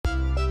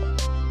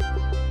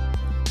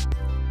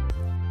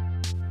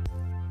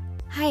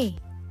Hai,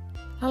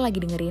 lo lagi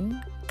dengerin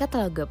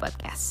Kata Lo Gue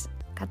Podcast.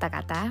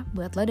 Kata-kata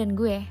buat lo dan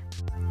gue.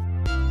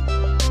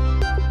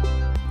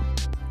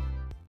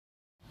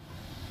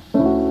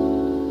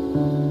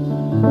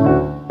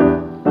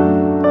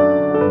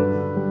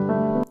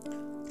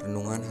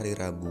 Renungan Hari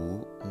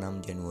Rabu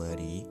 6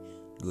 Januari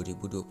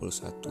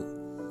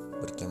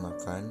 2021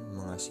 bertemakan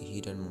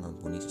mengasihi dan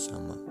mengampuni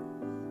sesama.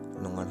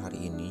 Renungan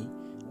hari ini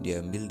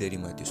diambil dari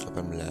Matius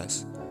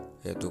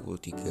 18 ayat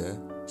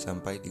 23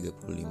 sampai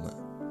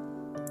 35.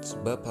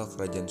 Sebab hal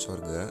kerajaan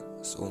sorga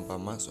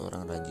seumpama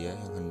seorang raja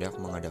yang hendak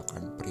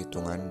mengadakan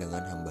perhitungan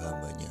dengan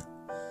hamba-hambanya.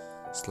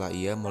 Setelah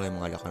ia mulai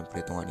mengadakan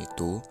perhitungan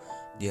itu,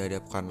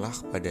 dihadapkanlah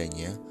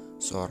kepadanya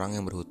seorang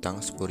yang berhutang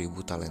 10.000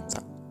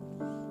 talenta.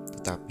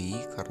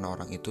 Tetapi karena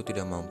orang itu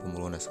tidak mampu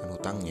melunaskan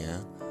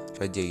hutangnya,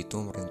 raja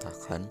itu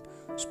memerintahkan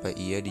supaya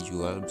ia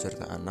dijual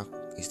beserta anak,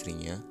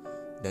 istrinya,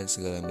 dan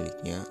segala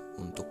miliknya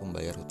untuk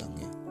membayar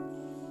hutangnya.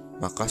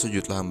 Maka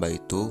sujudlah hamba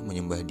itu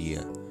menyembah dia.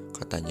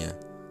 Katanya,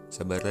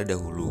 "Sabarlah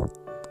dahulu,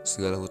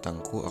 segala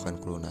hutangku akan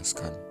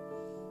kulunaskan."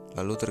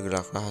 Lalu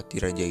tergeraklah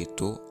hati raja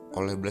itu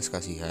oleh belas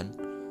kasihan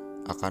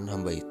akan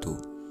hamba itu,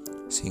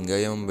 sehingga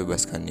ia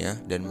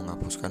membebaskannya dan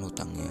menghapuskan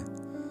hutangnya.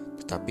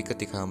 Tetapi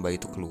ketika hamba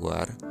itu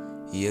keluar,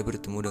 ia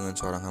bertemu dengan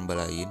seorang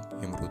hamba lain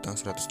yang berhutang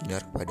 100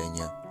 dinar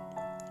kepadanya.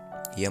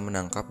 Ia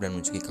menangkap dan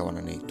mencekik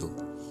kawanannya itu.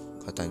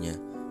 Katanya,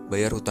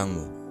 "Bayar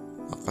hutangmu."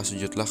 Maka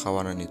sujudlah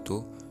kawanan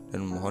itu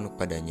dan memohon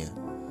kepadanya,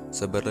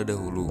 "Sabarlah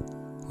dahulu,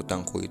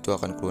 hutangku itu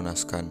akan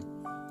kulunaskan."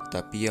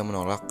 Tetapi ia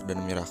menolak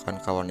dan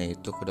menyerahkan kawannya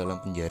itu ke dalam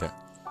penjara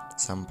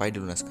sampai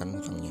dilunaskan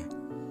hutangnya.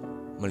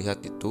 Melihat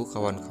itu,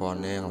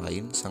 kawan-kawannya yang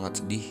lain sangat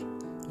sedih,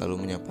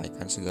 lalu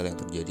menyampaikan segala yang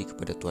terjadi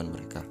kepada tuan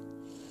mereka.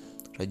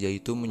 Raja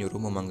itu menyuruh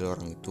memanggil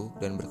orang itu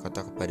dan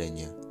berkata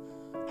kepadanya,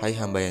 "Hai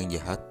hamba yang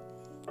jahat,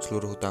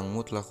 seluruh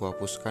hutangmu telah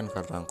kuhapuskan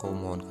karena engkau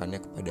memohonkannya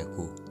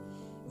kepadaku.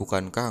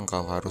 Bukankah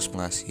engkau harus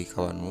mengasihi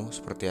kawanmu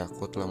seperti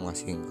aku telah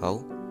mengasihi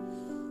engkau?"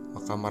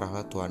 Maka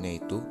marahlah tuannya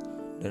itu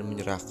dan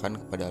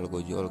menyerahkan kepada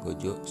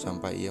algojo-algojo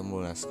sampai ia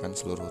melunaskan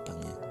seluruh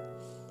hutangnya.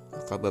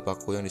 Maka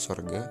Bapakku yang di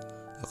sorga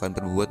akan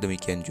berbuat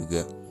demikian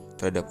juga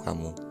terhadap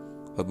kamu,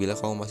 apabila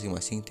kamu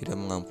masing-masing tidak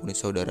mengampuni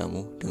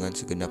saudaramu dengan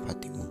segenap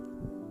hatimu.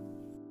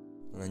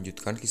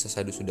 Melanjutkan kisah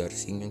Sadhu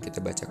Sudarsing yang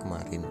kita baca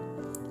kemarin.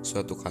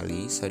 Suatu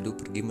kali, Sadhu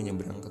pergi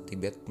menyeberang ke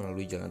Tibet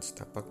melalui jalan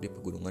setapak di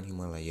pegunungan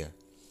Himalaya.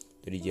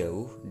 Dari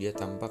jauh, dia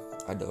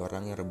tampak ada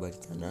orang yang rebah di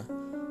tanah,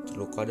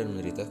 terluka dan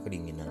menderita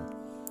kedinginan.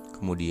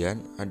 Kemudian,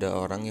 ada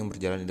orang yang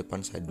berjalan di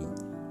depan Sadhu,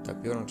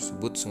 tapi orang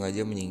tersebut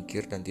sengaja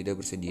menyingkir dan tidak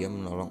bersedia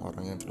menolong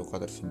orang yang terluka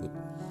tersebut.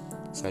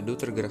 Sadhu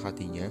tergerak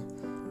hatinya,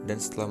 dan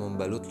setelah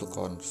membalut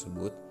luka orang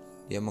tersebut,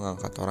 dia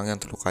mengangkat orang yang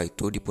terluka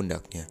itu di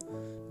pundaknya,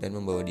 dan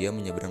membawa dia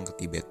menyeberang ke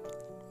Tibet.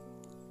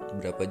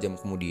 Beberapa jam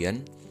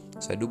kemudian,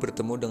 Sadhu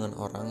bertemu dengan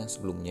orang yang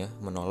sebelumnya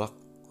menolak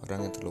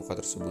orang yang terluka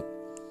tersebut.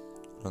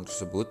 Orang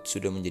tersebut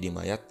sudah menjadi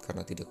mayat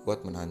karena tidak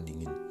kuat menahan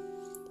dingin.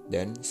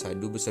 Dan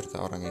Sadhu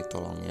beserta orang yang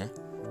ditolongnya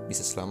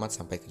bisa selamat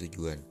sampai ke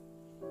tujuan.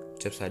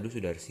 Ucap Sadhu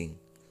Sudarsing,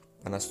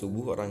 panas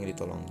tubuh orang yang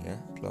ditolongnya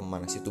telah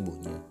memanasi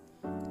tubuhnya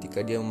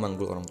ketika dia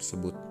memanggil orang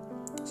tersebut,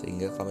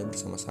 sehingga kami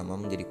bersama-sama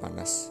menjadi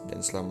panas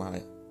dan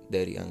selamat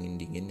dari angin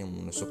dingin yang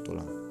menusuk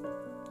tulang.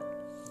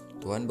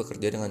 Tuhan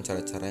bekerja dengan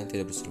cara-cara yang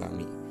tidak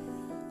berselami,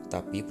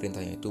 tapi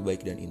perintahnya itu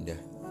baik dan indah,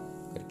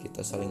 agar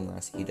kita saling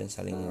mengasihi dan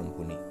saling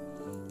mengampuni.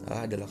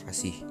 Allah adalah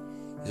kasih.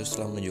 Yesus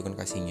telah menunjukkan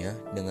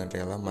kasih-Nya dengan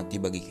rela mati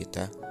bagi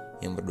kita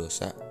yang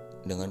berdosa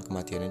dengan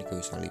kematiannya di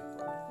kayu salib.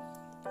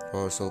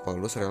 Rasul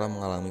Paulus rela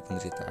mengalami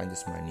penderitaan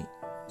jasmani,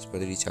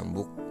 seperti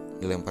dicambuk,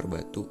 dilempar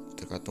batu,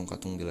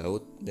 terkatung-katung di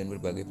laut, dan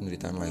berbagai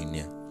penderitaan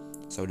lainnya.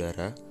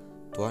 Saudara,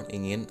 Tuhan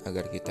ingin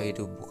agar kita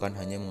hidup bukan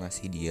hanya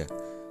mengasihi Dia,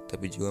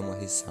 tapi juga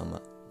mengasihi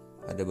sesama.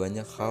 Ada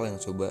banyak hal yang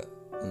coba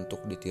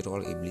untuk ditiru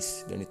oleh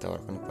iblis dan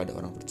ditawarkan kepada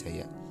orang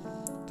percaya,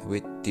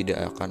 tapi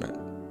tidak akan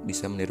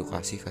bisa meniru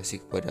kasih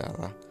kepada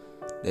Allah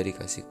dari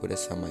kasih kepada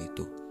sesama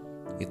itu.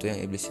 Itu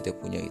yang iblis tidak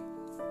punya.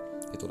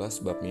 Itulah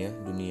sebabnya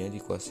dunia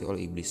dikuasai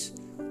oleh iblis.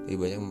 Lebih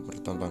banyak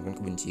mempertontonkan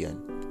kebencian,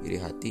 iri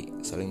hati,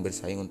 saling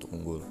bersaing untuk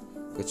unggul,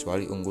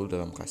 kecuali unggul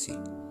dalam kasih.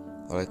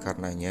 Oleh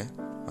karenanya,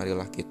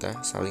 marilah kita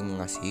saling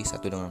mengasihi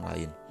satu dengan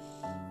lain.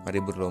 Mari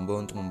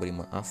berlomba untuk memberi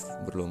maaf,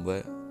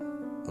 berlomba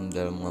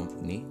dalam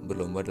mengampuni,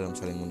 berlomba dalam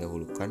saling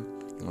mendahulukan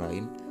yang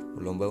lain,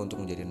 berlomba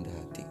untuk menjadi rendah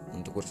hati,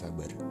 untuk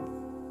bersabar.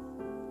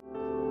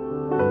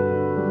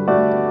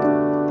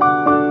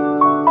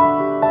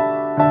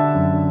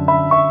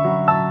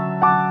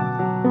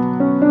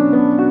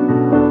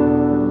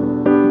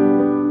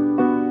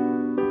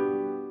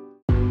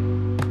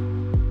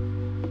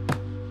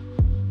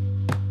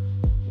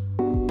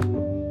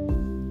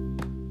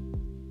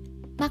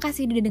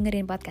 Makasih udah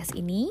dengerin podcast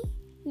ini.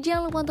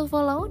 Jangan lupa untuk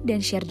follow dan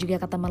share juga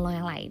ke teman lo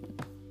yang lain.